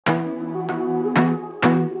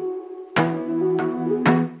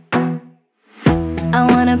I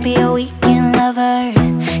wanna be a weekend lover.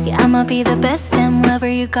 Yeah, I'ma be the best damn lover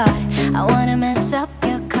you got. I wanna mess up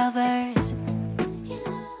your covers.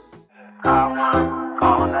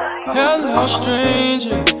 Hello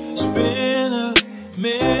stranger, it's been a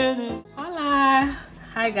minute. Hola,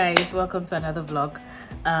 hi guys, welcome to another vlog.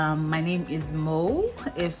 My name is Mo.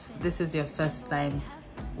 If this is your first time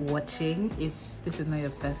watching, if this is not your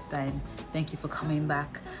first time, thank you for coming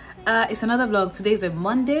back. It's another vlog. Today is a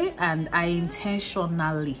Monday and I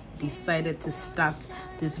intentionally decided to start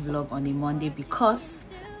this vlog on a Monday because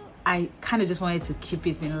I kind of just wanted to keep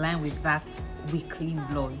it in line with that weekly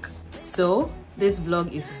vlog. So this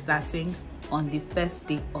vlog is starting on the first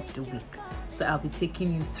day of the week, so I'll be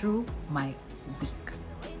taking you through my week.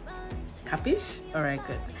 Capish? All right,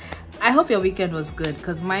 good. I hope your weekend was good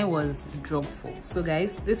because mine was dreadful. So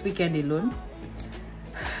guys, this weekend alone,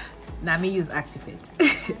 Nami use Activate.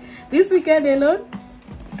 This weekend alone,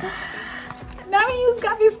 Nami use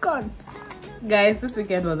Gaviscon. Guys, this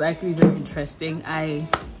weekend was actually very interesting. I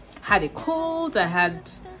had a cold. I had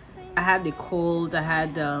a cold. I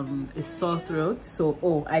had a sore throat.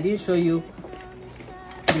 So I didn't show you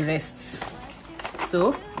the rests.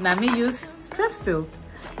 So Nami used Strepsils.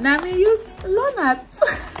 Nami use Lonat.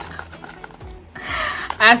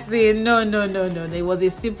 As in, no. It was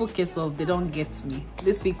a simple case of they don't get me.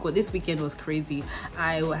 This weekend was crazy.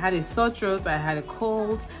 I had a sore throat. I had a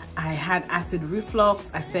cold. I had acid reflux.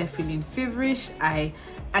 I started feeling feverish. I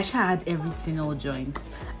had everything all joined.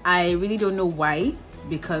 I really don't know why,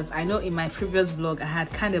 because I know in my previous vlog I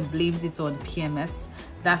had kind of blamed it on PMS.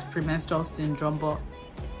 That's premenstrual syndrome, but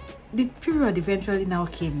the period eventually now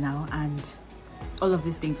came now and all of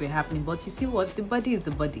these things were happening. But you see what, the body is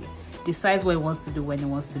the body, decides what it wants to do when it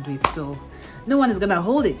wants to do it, so no one is gonna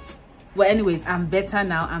hold it. Well, anyways, I'm better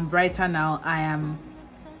now. I'm brighter now. I am,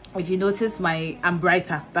 if you notice, I'm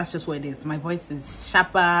brighter. That's just what it is. My voice is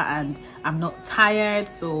sharper and I'm not tired,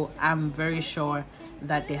 so I'm very sure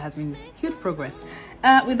that there has been huge progress.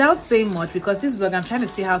 Without saying much, because this vlog I'm trying to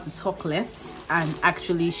see how to talk less and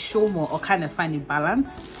actually show more, or kind of find a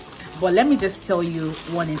balance. But let me just tell you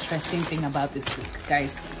one interesting thing about this week,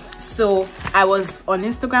 guys. So I was on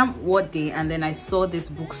Instagram one day and then I saw this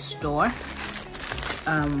bookstore,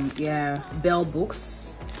 Bell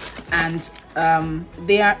Books, and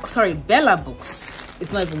they are, sorry, Bella Books.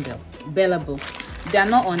 It's not even Bell, Bella Books. They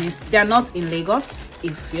are not in Lagos.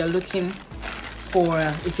 If you're looking for,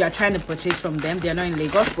 if you are trying to purchase from them, they are not in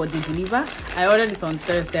Lagos, but they deliver. I ordered it on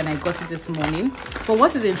Thursday and I got it this morning. But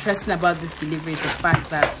what is interesting about this delivery is the fact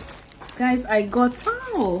that, guys, I got,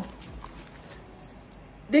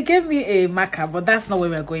 they gave me a marker, but that's not where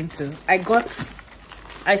we're going to.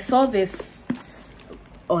 I saw this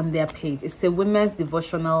on their page. It's a women's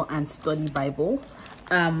devotional and study Bible,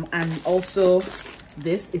 and also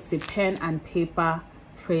this, it's a pen and paper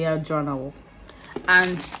prayer journal.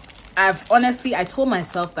 And I told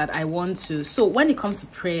myself that I want to, so when it comes to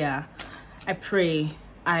prayer, I pray,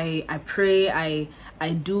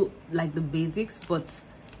 I do like the basics, but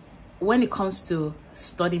when it comes to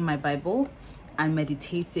studying my Bible and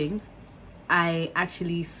meditating, I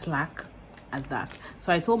actually slack at that.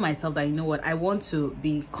 So I told myself that, you know what, I want to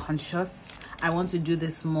be conscious. I want to do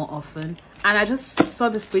this more often. And I just saw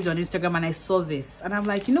this page on Instagram and I saw this and I'm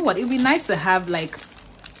like, you know what, it'd be nice to have like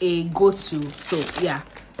a go-to. So yeah,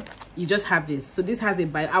 you just have this. So this has a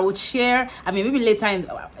Bible. I would share, I mean, maybe later in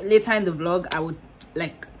the vlog I would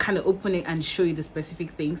like kind of open it and show you the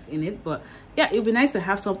specific things in it. But yeah, it would be nice to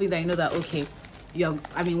have something that you know that, okay,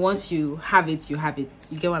 I mean, once you have it, you have it.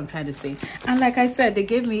 You get what I'm trying to say? And like I said, they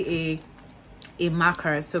gave me a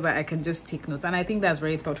marker so that I can just take notes, and I think that's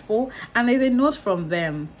very thoughtful. And there's a note from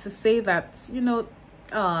them to say that, you know,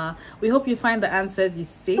 we hope you find the answers you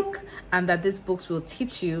seek and that these books will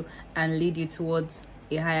teach you and lead you towards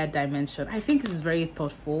a higher dimension. I think this is very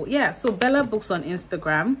thoughtful. Yeah, so Bella Books on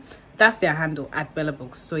Instagram, that's their handle, at Bella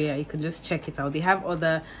Books. So yeah, you can just check it out. They have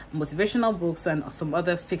other motivational books and some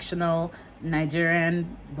other fictional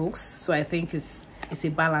Nigerian books, so I think it's a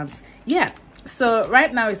balance. Yeah, so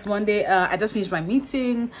right now it's Monday. I just finished my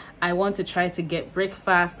meeting. I want to try to get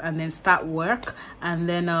breakfast and then start work, and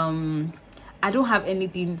then I don't have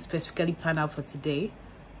anything specifically planned out for today.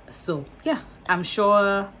 So yeah, I'm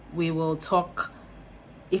sure we will talk.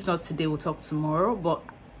 If not today, we'll talk tomorrow. But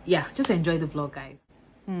yeah, just enjoy the vlog, guys.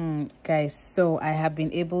 Guys, so I have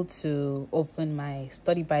been able to open my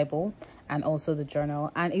study Bible and also the journal,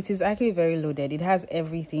 and it is actually very loaded. It has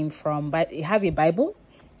everything from, but it has a Bible,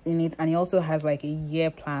 in it, and it also has like a year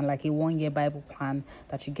plan, like a 1-year Bible plan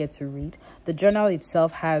that you get to read. The journal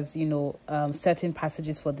itself has, you know, certain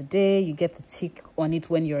passages for the day. You get to tick on it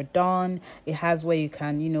when you're done. It has where you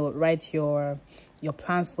can, you know, write your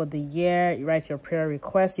plans for the year. You write your prayer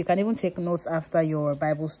requests. You can even take notes after your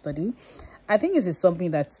Bible study. I think this is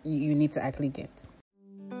something that you need to actually get.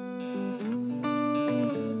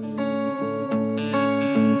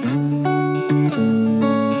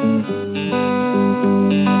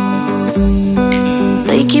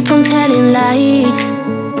 We keep on telling lies.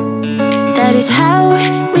 That is how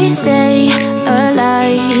we stay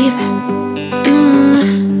alive.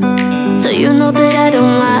 So you know that I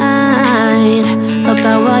don't mind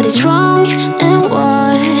about what is wrong and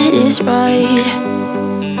what is right.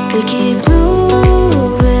 We keep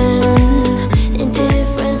moving in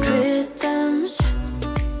different rhythms.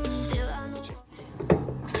 Still I know.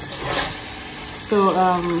 So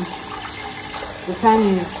the time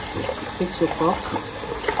is 6 o'clock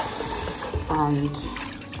and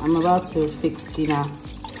I'm about to fix dinner.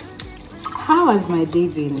 How has my day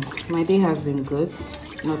been? My day has been good,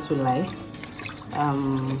 not to lie. I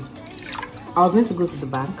was meant to go to the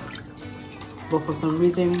bank, but for some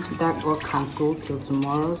reason that got cancelled till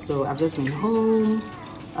tomorrow, so I've just been home,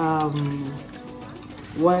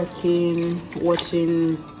 working,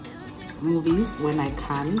 watching movies when I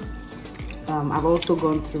can. I've also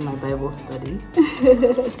gone through my Bible study.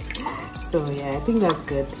 So yeah, I think that's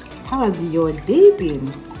good. How has your day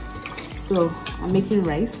been? So I'm making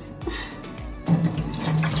rice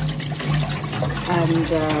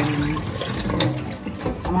and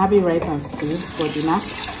I'm having rice and stew for dinner,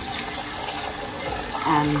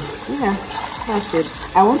 and yeah, that's it.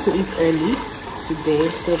 I want to eat early today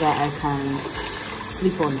so that I can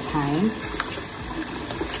sleep on time.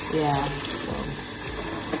 Yeah, so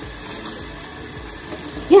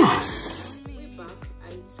yeah.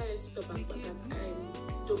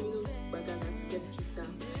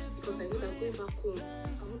 Because I know that going back home, I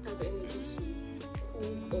won't have energy to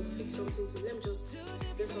cook or fix something. So let me just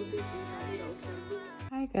get something to eat.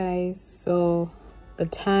 Hi guys, so the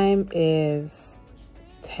time is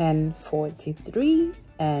 10:43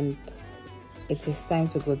 and it is time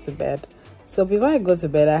to go to bed. So before I go to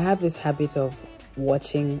bed, I have this habit of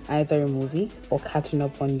watching either a movie or catching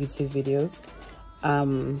up on YouTube videos,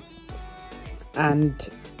 and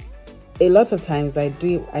a lot of times I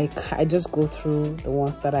just go through the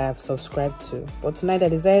ones that I have subscribed to, but tonight I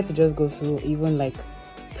decided to just go through even like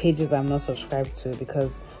pages I'm not subscribed to,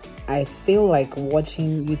 because I feel like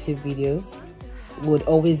watching YouTube videos would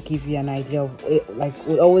always give you an idea of it, like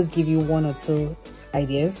would always give you 1 or 2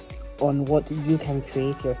 ideas on what you can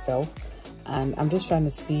create yourself. And I'm just trying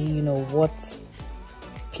to see, you know, what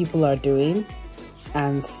people are doing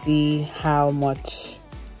and see how much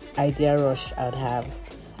idea rush I'd have.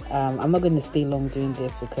 I'm not going to stay long doing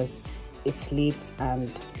this because it's late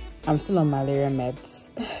and I'm still on malaria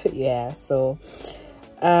meds. Yeah, so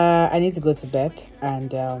I need to go to bed,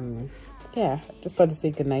 and yeah, just thought to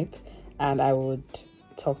say good night, and I would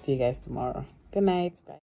talk to you guys tomorrow. Good night.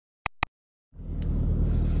 Bye.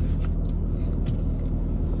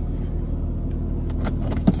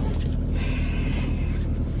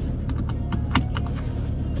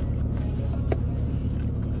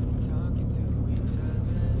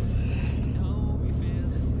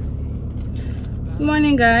 Good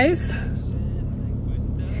morning, guys.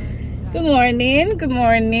 Good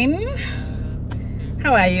morning.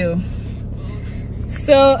 How are you?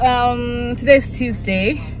 So today's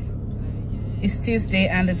Tuesday. It's Tuesday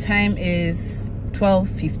and the time is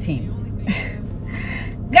 12:15.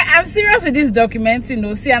 I'm serious with this documenting.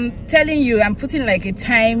 No, see, I'm telling you, I'm putting like a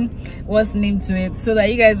time, what's name to it, so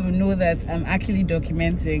that you guys will know that I'm actually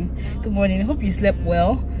documenting. Good morning. Hope you slept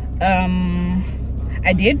well.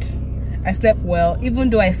 I did. I slept well,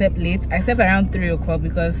 even though I slept late. I slept around 3 o'clock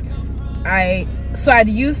because I'd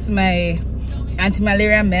used my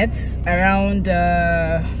anti-malaria meds around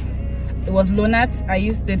it was Lonat. I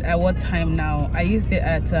used it at what time now? I used it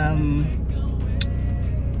at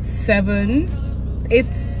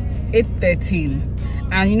 8:13.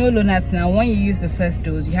 And you know Lonat now, when you use the first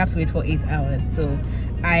dose you have to wait for 8 hours, so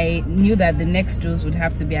I knew that the next dose would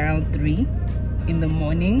have to be around 3 in the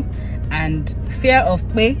morning. And fear of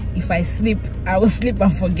if I sleep, I will sleep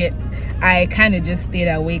and forget. I kind of just stayed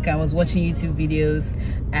awake. I was watching YouTube videos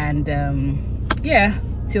and yeah,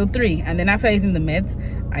 till 3. And then after using the meds,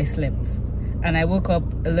 I slept. And I woke up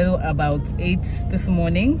a little about 8 this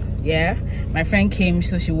morning. Yeah, my friend came,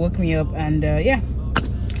 so she woke me up. And yeah,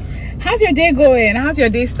 how's your day going? How's your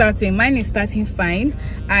day starting? Mine is starting fine.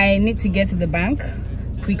 I need to get to the bank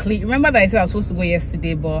quickly. Remember that I said I was supposed to go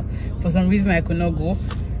yesterday, but for some reason I could not go.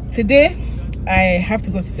 today I have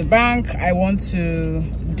to go to the bank. I want to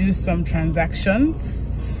do some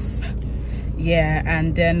transactions, yeah,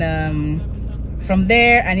 and then from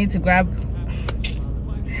there I need to grab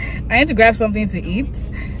something to eat.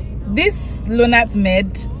 This Lonat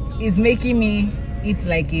med is making me eat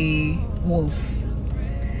like a wolf.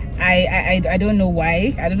 I don't know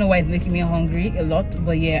why. I don't know why it's making me hungry a lot,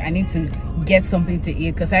 but yeah, I need to get something to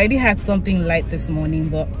eat because I already had something light this morning,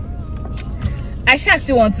 but I shall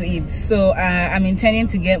still want to eat. So I'm intending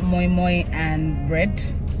to get moi moi and bread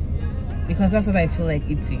because that's what I feel like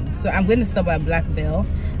eating. So I'm going to stop at Black Bell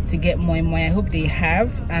to get moi moi. I hope they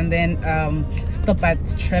have, and then stop at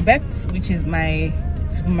Trebet, which is my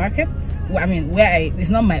supermarket. Well, I mean,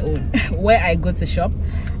 it's not my own, where I go to shop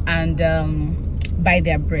and buy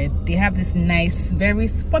their bread. They have this nice, very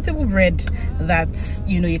portable bread that,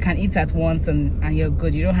 you know, you can eat at once and you're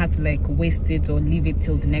good. You don't have to like waste it or leave it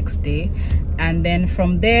till the next day. And then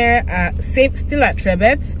from there, still at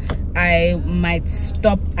Trebet, I might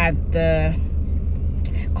stop at the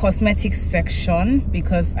cosmetics section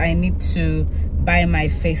because I need to buy my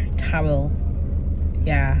face towel.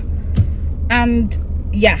 Yeah. And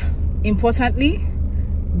yeah, importantly,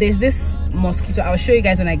 there's this mosquito. I'll show you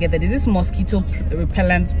guys when I get there. There's this mosquito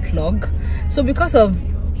repellent plug. So because of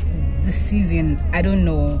the season, I don't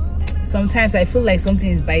know, sometimes I feel like something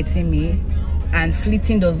is biting me and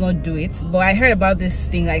fleeting does not do it. But I heard about this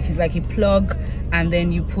thing, like it's like a plug, and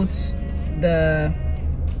then you put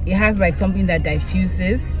it has like something that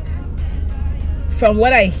diffuses. From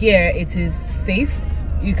what I hear, it is safe.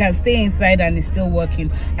 You can stay inside and it's still working.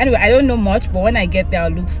 Anyway, I don't know much, but when I get there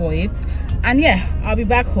I'll look for it. And yeah, I'll be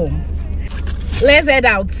back home. Let's head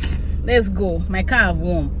out. Let's go. My car have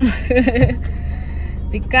warm.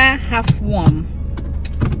 The car half warm.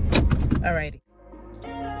 Alrighty.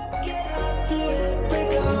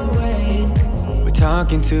 We're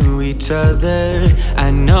talking to each other. I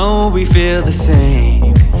know we feel the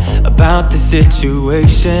same about the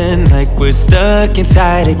situation, like we're stuck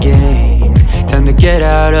inside a game. Time to get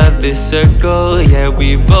out of this circle. Yeah,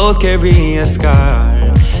 we both carry a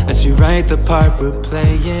scar. Let's rewrite the part we're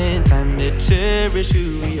playing. Time to cherish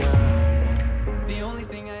who we are. The only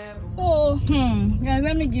thing I have. So, guys,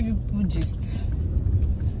 let me give you a gist.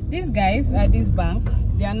 These guys at this bank,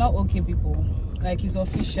 they are not okay people. Like, it's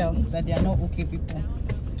official that they are not okay people.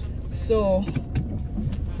 So,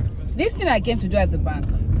 this thing I came to do at the bank,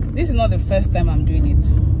 this is not the first time I'm doing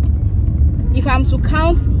it. If I'm to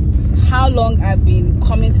count how long I've been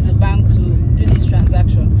coming to the bank to do this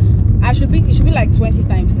transaction, it should be like 20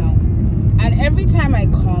 times now. And every time I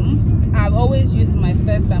come, I've always used my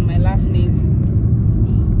first and my last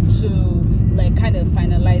name to like kind of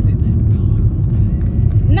finalize it.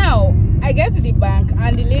 Now I get to the bank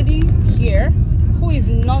and the lady here, who is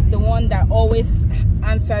not the one that always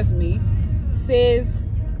answers me, says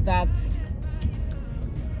that,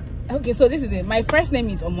 okay, so this is it. My first name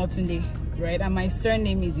is Omotunde, right? And my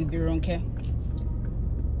surname is Ibironke.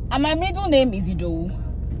 And my middle name is Idowu.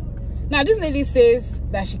 Now this lady says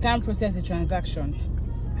that she can't process the transaction.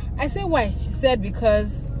 I say why? She said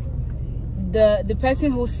because the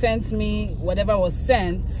person who sent me whatever was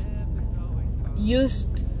sent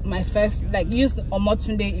used my first, like used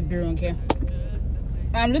Omotunde Ibironke.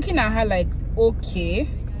 I'm looking at her like, okay,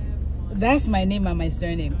 that's my name and my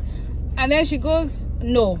surname. And then she goes,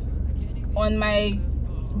 no, on my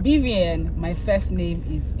BVN, my first name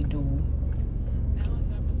is Idowu.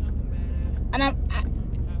 And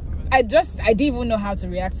I didn't even know how to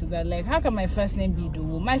react to that. Like, how can my first name be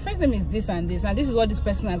Idowu? My first name is this, and this is what this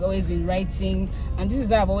person has always been writing, and this is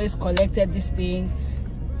how I've always collected this thing.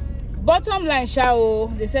 Bottom line, Shao,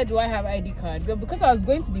 they said, do I have ID card? But because I was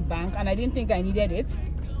going to the bank and I didn't think I needed it,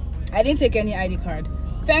 I didn't take any ID card.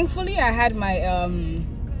 Thankfully, I had my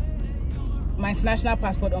my international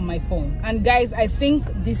passport on my phone. And guys, I think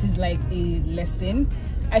this is like a lesson.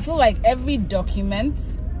 I feel like every document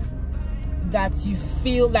that you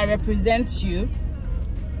feel that represents you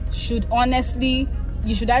should honestly,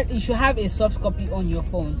 you should have a soft copy on your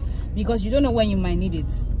phone, because you don't know when you might need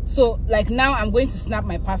it. So like now I'm going to snap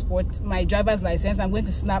my passport, my driver's license, I'm going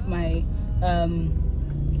to snap my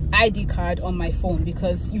ID card on my phone,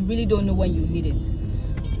 because you really don't know when you need it.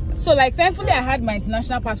 So like thankfully I had my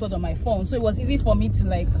international passport on my phone, so it was easy for me to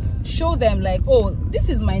like show them like, oh, this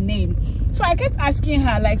is my name. So I kept asking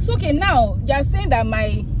her like, so okay, now you're saying that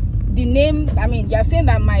you're saying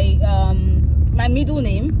that my middle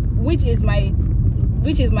name, which is my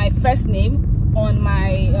first name on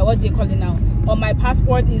my what do they call it now, on my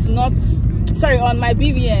passport, is not, sorry, on my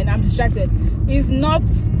BVN, I'm distracted, is not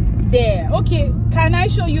there. Okay, can I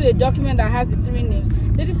show you a document that has the 3 names?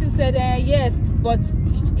 Lady said yes, but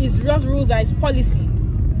it's just rules and it's policy.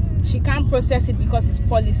 She can't process it because it's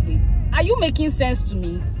policy. Are you making sense to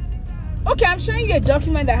me? Okay, I'm showing you a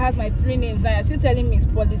document that has my 3 names and you're still telling me it's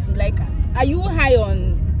policy. Like, are you high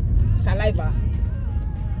on saliva?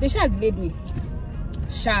 They delayed me.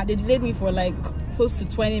 They delayed me for like close to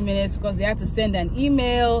 20 minutes because they had to send an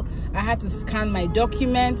email. I had to scan my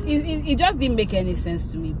document. It just didn't make any sense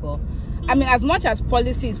to me. But I mean, as much as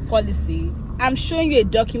policy is policy, I'm showing you a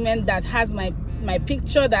document that has my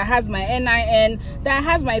picture, that has my NIN, that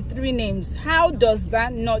has my 3 names. How does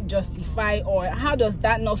that not justify, or how does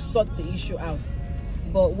that not sort the issue out?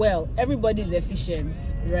 But well, everybody's efficient,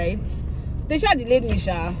 right? They delayed me,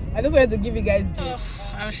 Sha. I just wanted to give you guys gist.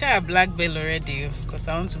 I'm sure a black bell already because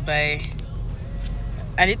I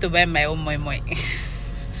need to buy my own moi moi.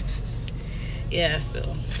 Yeah,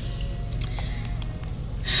 so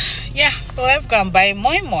let's go and buy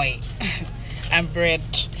moi moi and bread.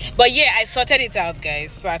 But yeah, I sorted it out,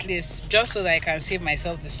 guys, so at least just so that I can save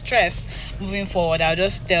myself the stress moving forward, I'll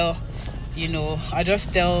just tell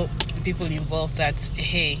the people involved that,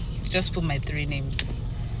 hey, just put my 3 names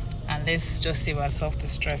and let's just save ourselves the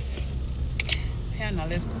stress. Yeah, now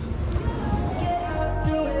let's go.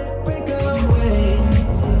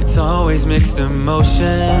 It's always mixed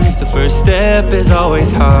emotions. The first step is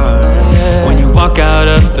always hard when you walk out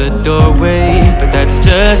of the doorway, but that's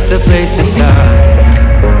just the place to start.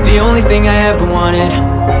 The only thing I ever wanted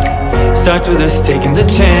starts with us taking the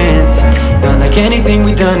chance. Not like anything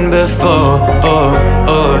we've done before.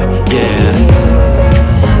 Yeah.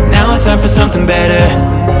 Now it's time for something better,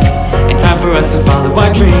 and time for us to follow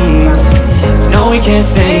our dreams. No, we can't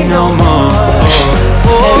stay no more.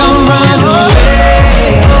 Come run away.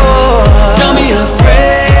 Don't be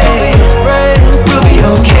afraid. We'll be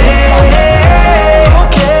okay.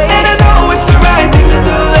 And I know it's the right thing to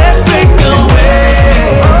do. Let's break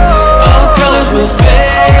away. All colors will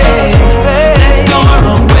fade. Let's go our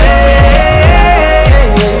own way.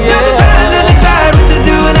 Now's the time to decide what to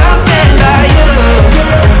do, and I'll stand by you.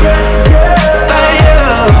 By you.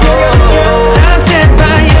 I'll stand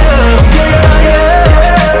by you.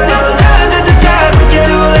 Now's the time to decide what to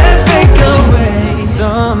do. Let's break away.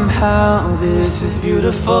 Somehow this is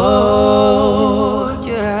beautiful.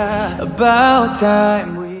 Yeah. About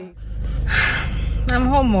time we. I'm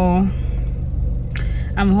home.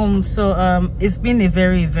 So it's been a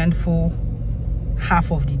very eventful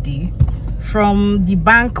half of the day, from the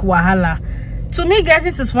bank wahala to me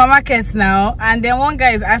getting to supermarkets now, and then one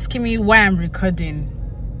guy is asking me why I'm recording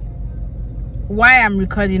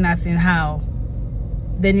as in how.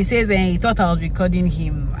 Then he says he thought I was recording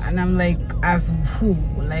him, and I'm like, as who?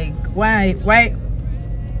 Like, why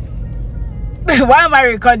am I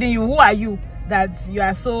recording you? Who are you that you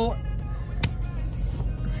are so...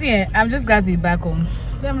 See, I'm just glad to be back home.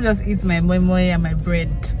 Let me just eat my moi moi and my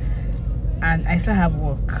bread, and I still have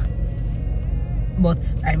work, but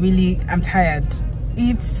I'm tired.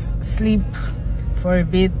 Eat, sleep for a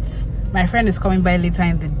bit. My friend is coming by later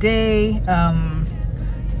in the day, and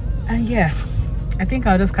yeah, I think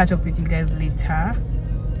I'll just catch up with you guys later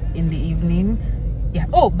in the evening. Yeah.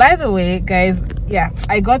 Oh, by the way, guys, yeah,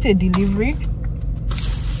 I got a delivery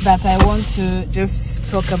that I want to just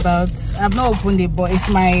talk about. I've not opened it, but it's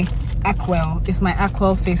my Aquel. It's my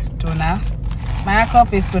Aquel face toner. My Aquel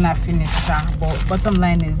face toner finished, but bottom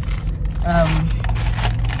line is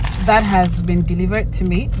that has been delivered to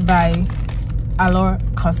me by Allure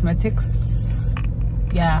Cosmetics.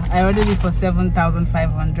 Yeah, I ordered it for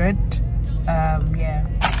 7,500. Yeah,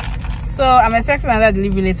 so I'm expecting another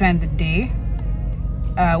delivery later in the day.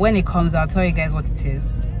 When it comes, I'll tell you guys what it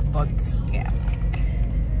is. But yeah,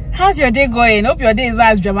 how's your day going? Hope your day is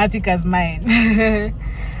not as dramatic as mine.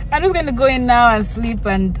 I'm just gonna go in now and sleep,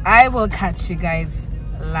 and I will catch you guys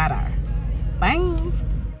later. Bye.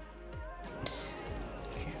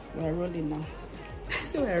 Okay, we're rolling now.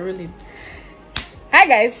 So we're rolling. Hi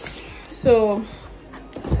guys. So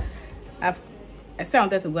I said I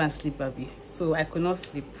wanted to go and sleep, Abby. So I could not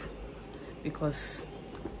sleep because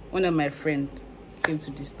one of my friends came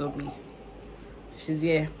to disturb me. She's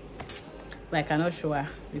here, but I cannot show her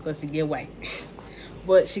because you get why.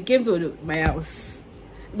 But she came to my house.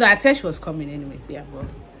 No, I said she was coming anyways. Yeah, but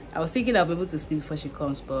I was thinking I'll be able to sleep before she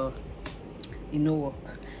comes, but it no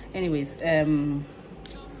work. Anyways,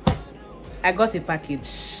 I got a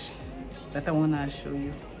package that I wanna show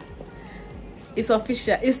you. It's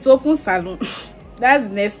official. It's to open Salon. That's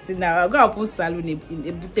the next thing now. I'm gonna open Salon in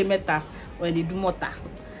the Butemeta or in the Dumota.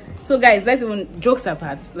 So guys, let's even jokes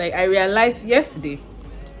apart. Like, I realized yesterday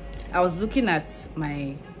I was looking at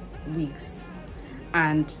my wigs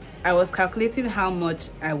and I was calculating how much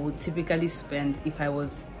I would typically spend if I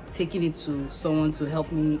was taking it to someone to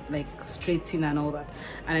help me like straighten and all that.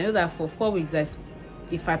 And I know that for 4 weeks,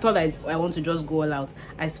 if I thought I want to just go all out,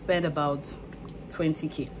 I spent about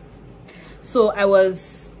 20k. So I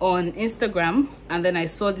was on Instagram and then I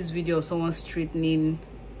saw this video of someone straightening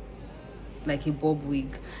like a bob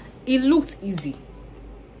wig. It looked easy,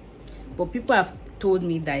 but people have told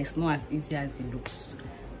me that it's not as easy as it looks.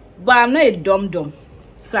 But I'm not a dumb,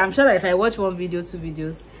 so I'm sure that if I watch 1 video, 2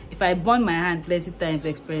 videos, if I burn my hand plenty times,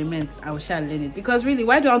 experiment, I will shall learn it. Because really,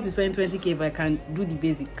 why do I want to spend 20k if I can do the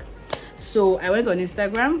basic? So I went on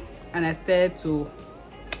Instagram and I started to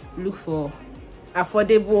look for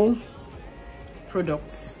affordable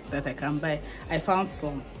products that I can buy. I found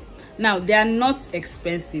some. Now they are not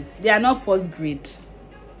expensive, they are not first grade,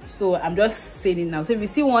 so I'm just saying it now. So if you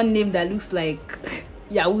see one name that looks like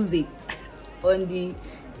Yahooze on the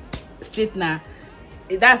straightener,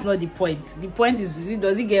 that's not the point. The point is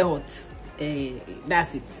does it get hot?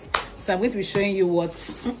 That's it. So I'm going to be showing you what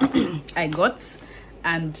I got,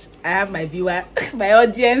 and I have my viewer, my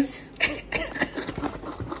audience.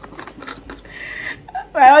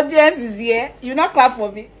 My audience is here. You not clap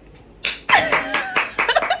for me.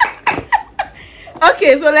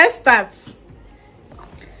 Okay, so let's start.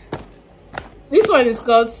 This one is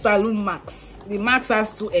called Salon Max. The Max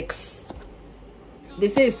has 2x. They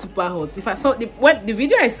say it's super hot. If I saw the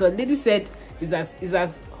video I saw, lady said is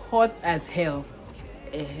as hot as hell.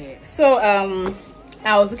 So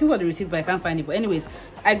I was looking for the receipt, but I can't find it. But anyways,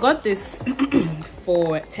 I got this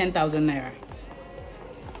for 10,000 naira.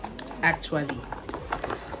 Actually,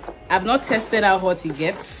 I've not tested how hot it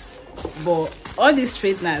gets, but all these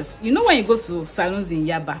straighteners, you know, when you go to salons in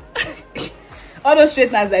Yaba, all those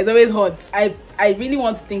straighteners that is always hot. I really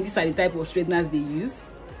want to think these are the type of straighteners they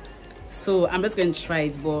use. So I'm just going to try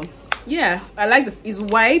it. But yeah, I like it's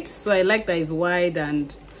wide, so I like that it's wide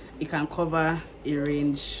and it can cover a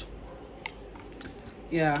range.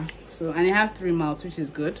 Yeah, so and it has 3 mouths, which is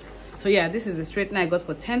good. So yeah, this is the straightener I got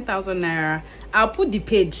for 10,000 naira. I'll put the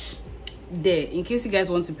page there in case you guys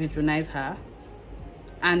want to patronize her.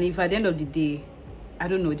 And if at the end of the day, I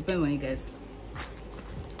don't know, it depends on you guys.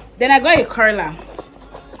 Then I got a curler.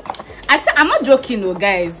 I said, I'm not joking though,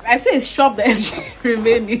 guys. I say it's shop that is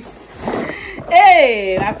remaining.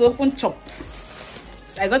 Hey, that's open chop.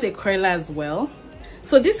 So I got a curler as well.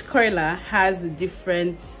 So this curler has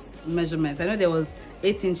different measurements. I know there was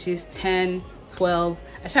 8 inches, 10, 12.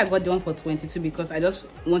 Actually, I got the one for 22 because I just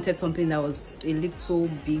wanted something that was a little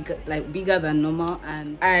big, like bigger than normal,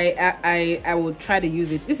 and I will try to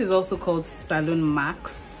use it. This is also called Salon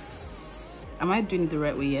Max. Am I doing it the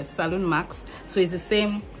right way? Yes, Salon Max. So it's the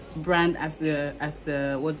same brand as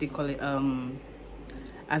the what they call it,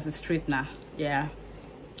 as a straightener. Yeah.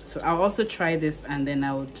 So I'll also try this and then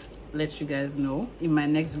I would let you guys know in my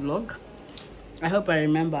next vlog. I hope I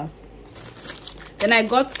remember. Then I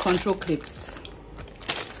got control clips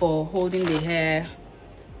for holding the hair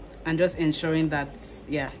and just ensuring that,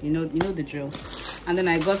 yeah, you know the drill. And then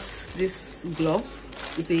I got this glove.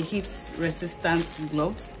 It's a heat resistant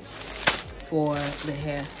glove for the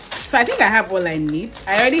hair. So I think I have all I need.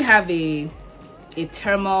 I already have a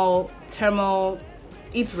thermal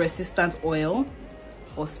heat resistant oil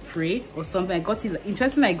or spray or something. I got it,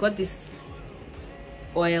 interesting, I got this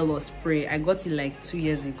oil or spray. I got it like 2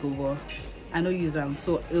 years ago, but I don't use them,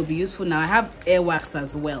 so it'll be useful now. I have air wax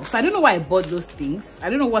as well, so I don't know why I bought those things. I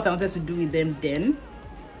don't know what I wanted to do with them then,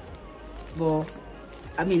 but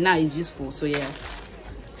I mean now it's useful. So yeah,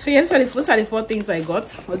 those are the 4 things I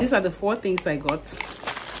got, or these are the 4 things I got,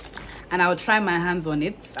 and I'll try my hands on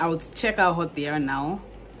it. I'll check out how hot they are now,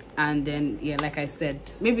 and then yeah, like I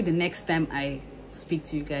said, maybe the next time I speak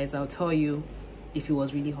to you guys, I'll tell you if it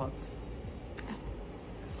was really hot.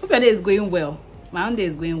 Hope your day is going well. My own day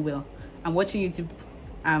is going well. I'm watching YouTube,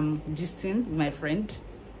 I'm gisting with my friend,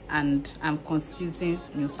 and I'm constituting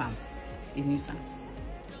a nuisance.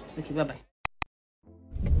 Okay, bye-bye.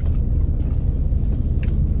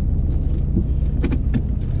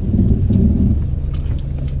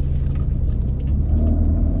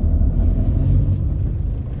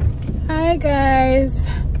 Hi guys,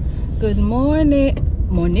 good morning.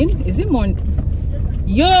 Is it morning?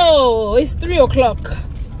 Yo, it's 3 o'clock.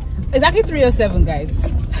 It's actually 3:07,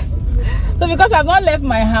 guys. So because I've not left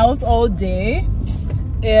my house all day,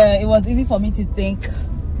 it was easy for me to think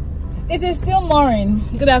it is still morning.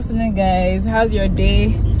 Good afternoon, guys. How's your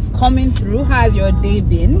day coming through? How's your day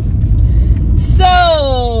been?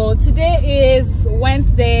 So today is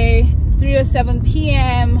Wednesday, 3:07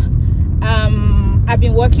 p.m. I've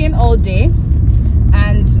been working all day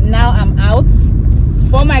and now I'm out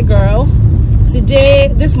for my girl.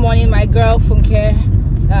 This morning my girl Funke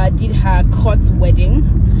did her court wedding,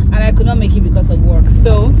 and I could not make it because of work.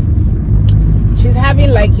 So she's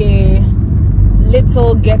having like a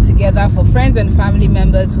little get together for friends and family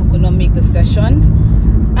members who could not make the session,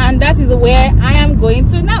 and that is where I am going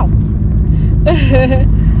to now.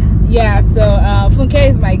 Yeah, so Funke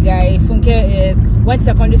is my guy. Funke went to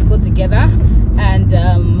secondary school together, and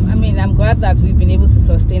I mean, I'm glad that we've been able to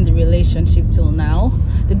sustain the relationship till now.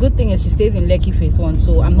 The good thing is she stays in Lekki phase 1,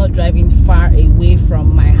 so I'm not driving far away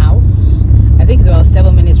from my house. I think it's about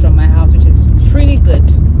 7 minutes from my house, which is pretty good.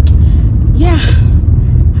 Yeah,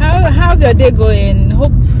 how's your day going?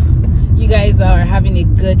 Hope you guys are having a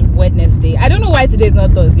good Wednesday. I don't know why today is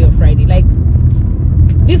not Thursday or Friday. Like,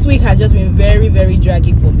 this week has just been very, very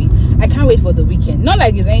draggy for me. I can't wait for the weekend. Not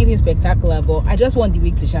like it's anything spectacular, but I just want the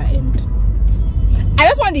week to end. I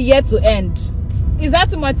just want the year to end. Is that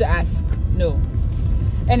too much to ask? No.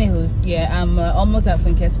 Anywho's, yeah, I'm almost at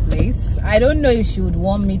Funke's place. I don't know if she would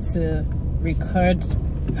want me to record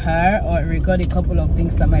her or record a couple of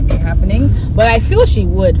things that might be happening, but I feel she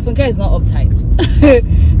would. Funke is not uptight.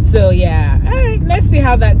 So yeah, all right, let's see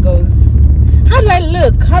how that goes. How do I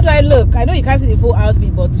look? How do I look? I know you can't see the full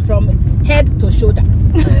outfit, but from head to shoulder,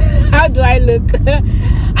 how do I look?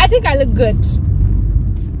 I think I look good.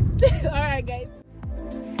 All right, guys.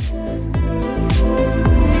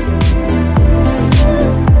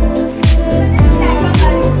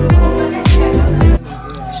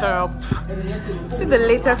 Shut up. See the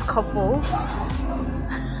latest couples.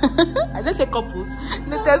 I didn't say couples.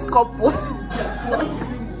 Latest couple.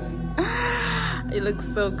 It looks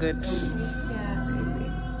so good.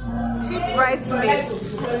 She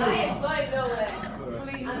bridesmaids.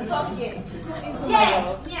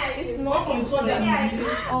 It's not important.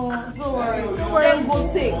 Oh, don't worry. Don't worry.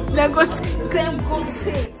 Let go take.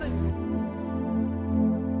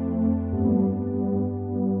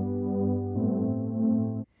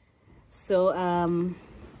 So I'm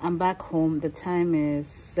back home. The time is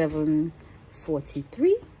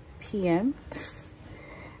 7:43 p.m.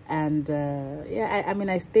 and yeah, I mean,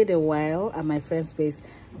 I stayed a while at my friend's place,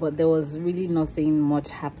 but there was really nothing much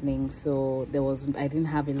happening, so I didn't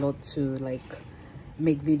have a lot to like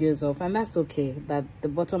make videos of, and that's okay. That the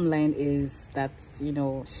bottom line is that, you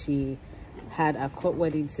know, she had a court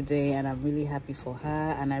wedding today, and I'm really happy for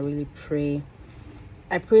her, and I really pray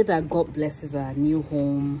that God blesses her new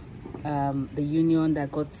home, the union,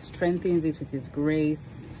 that God strengthens it with his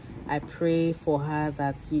grace. I pray for her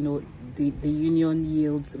that, you know, the union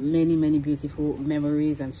yields many beautiful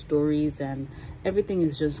memories and stories, and everything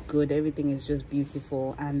is just good, everything is just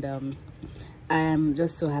beautiful, and I am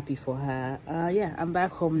just so happy for her. Yeah, I'm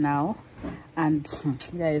back home now, and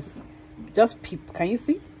guys, just peep, can you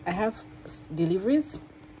see I have deliveries?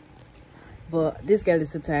 But this girl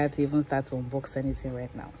is so tired to even start to unbox anything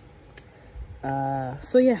right now.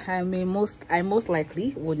 So yeah, I most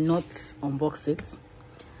likely would not unbox it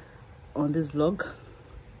on this vlog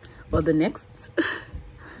or the next.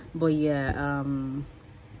 But yeah,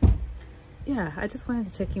 yeah, I just wanted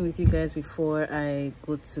to check in with you guys before I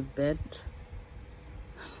go to bed.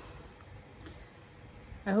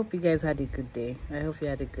 I hope you guys had a good day. I hope you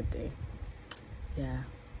had a good day. Yeah,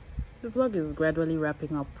 the vlog is gradually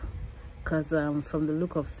wrapping up, because from the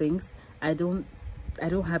look of things, I don't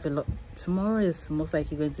have a lot. Tomorrow is most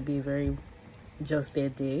likely going to be a very just their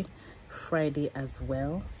day. Friday as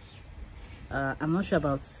well. I'm not sure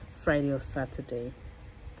about Friday or Saturday,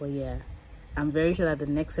 but yeah, I'm very sure that the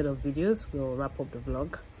next set of videos will wrap up the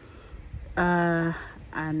vlog,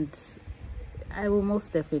 and I will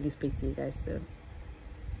most definitely speak to you guys soon.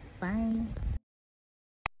 Bye.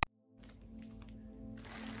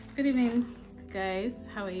 Good evening, guys.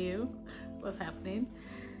 How are you? What's happening?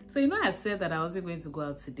 So, you know, I had said that I wasn't going to go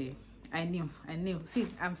out today. I knew. See,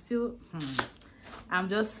 I'm still I'm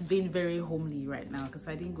just being very homely right now because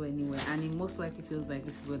I didn't go anywhere, and it most likely feels like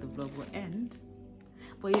this is where the vlog will end.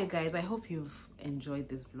 But yeah, guys, I hope you've enjoyed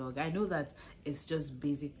this vlog. I know that it's just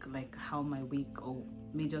basic, like how my week or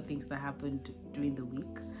major things that happened during the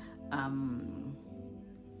week,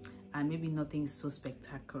 and maybe nothing so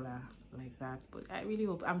spectacular like that, but I really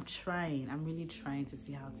hope, I'm really trying to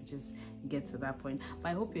see how to just get to that point. But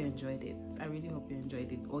I hope you enjoyed it. I really hope you enjoyed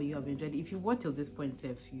it, or you have enjoyed it. If you watched till this point,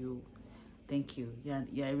 thank you.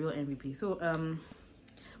 Yeah, a real MVP. So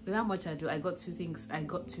without much ado, I got two things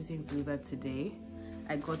delivered today.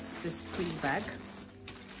 I got this pretty bag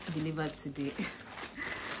delivered today.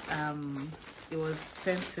 It was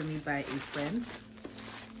sent to me by a friend.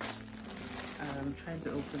 I'm trying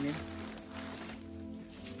to open it.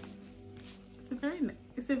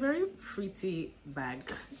 It's a very pretty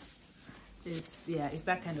bag. It's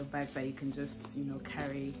that kind of bag that you can just, you know,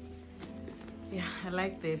 carry Yeah, I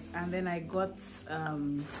like this. And then I got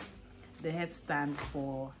the headstand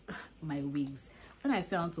for my wigs. When I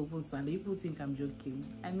say I want to open salon, people think I'm joking.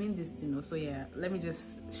 I mean this, you know. So yeah, let me just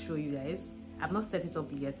show you guys. I've not set it up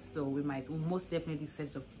yet, so we'll most definitely set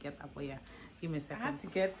it up together. But yeah, give me a second. I had to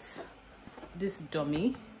get this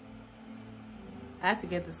dummy.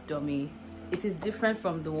 It is different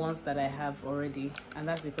from the ones that I have already, and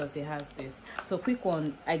that's because it has this. So quick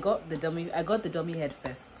one, I got the dummy head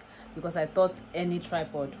first because I thought any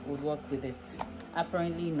tripod would work with it.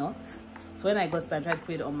 Apparently not. So when I got started, I tried to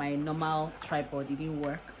put it on my normal tripod, it didn't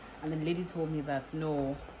work. And the lady told me that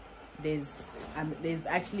no, there's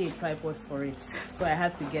actually a tripod for it. So I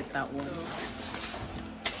had to get that one.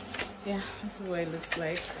 Yeah, this is what it looks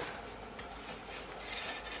like.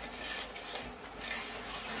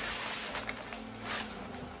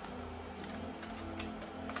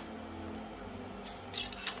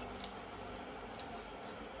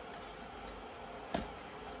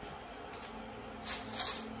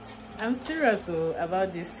 I'm serious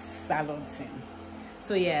about this salon thing.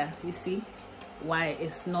 So yeah, you see why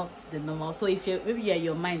it's not the normal. So if you're maybe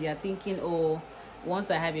your mind, you're thinking, oh, once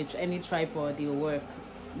I have any tripod, it will work.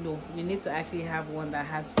 No, you need to actually have one that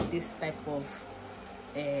has this type of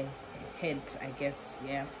head, I guess.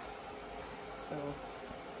 Yeah. So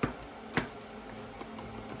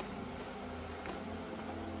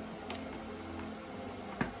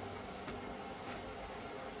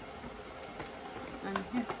and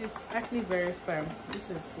yeah, it's actually very firm. This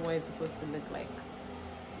is what it's supposed to look like.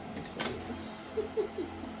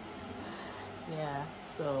 Yeah,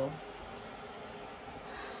 so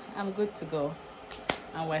I'm good to go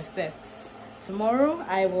and we're set. Tomorrow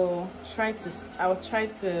I'll try to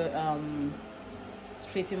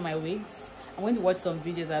straighten my wigs. I'm going to watch some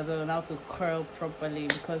videos as well on how to curl properly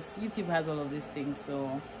because YouTube has all of these things.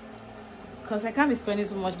 So because I can't be spending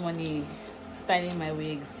so much money styling my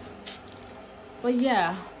wigs. But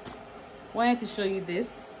yeah, wanted to show you this.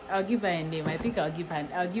 I'll give her a name. I think I'll give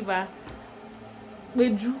her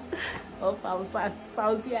Beju or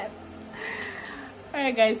Pausiat.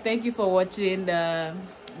 Alright guys, thank you for watching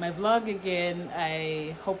my vlog again.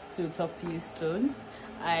 I hope to talk to you soon.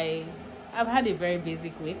 I've had a very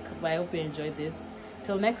basic week, but I hope you enjoyed this.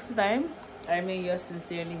 Till next time, I remain yours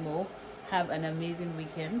sincerely, Mo. Have an amazing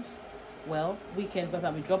weekend. Well, weekend, because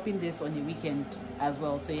I'll be dropping this on the weekend as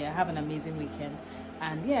well. So yeah, have an amazing weekend.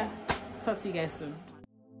 And yeah, talk to you guys soon.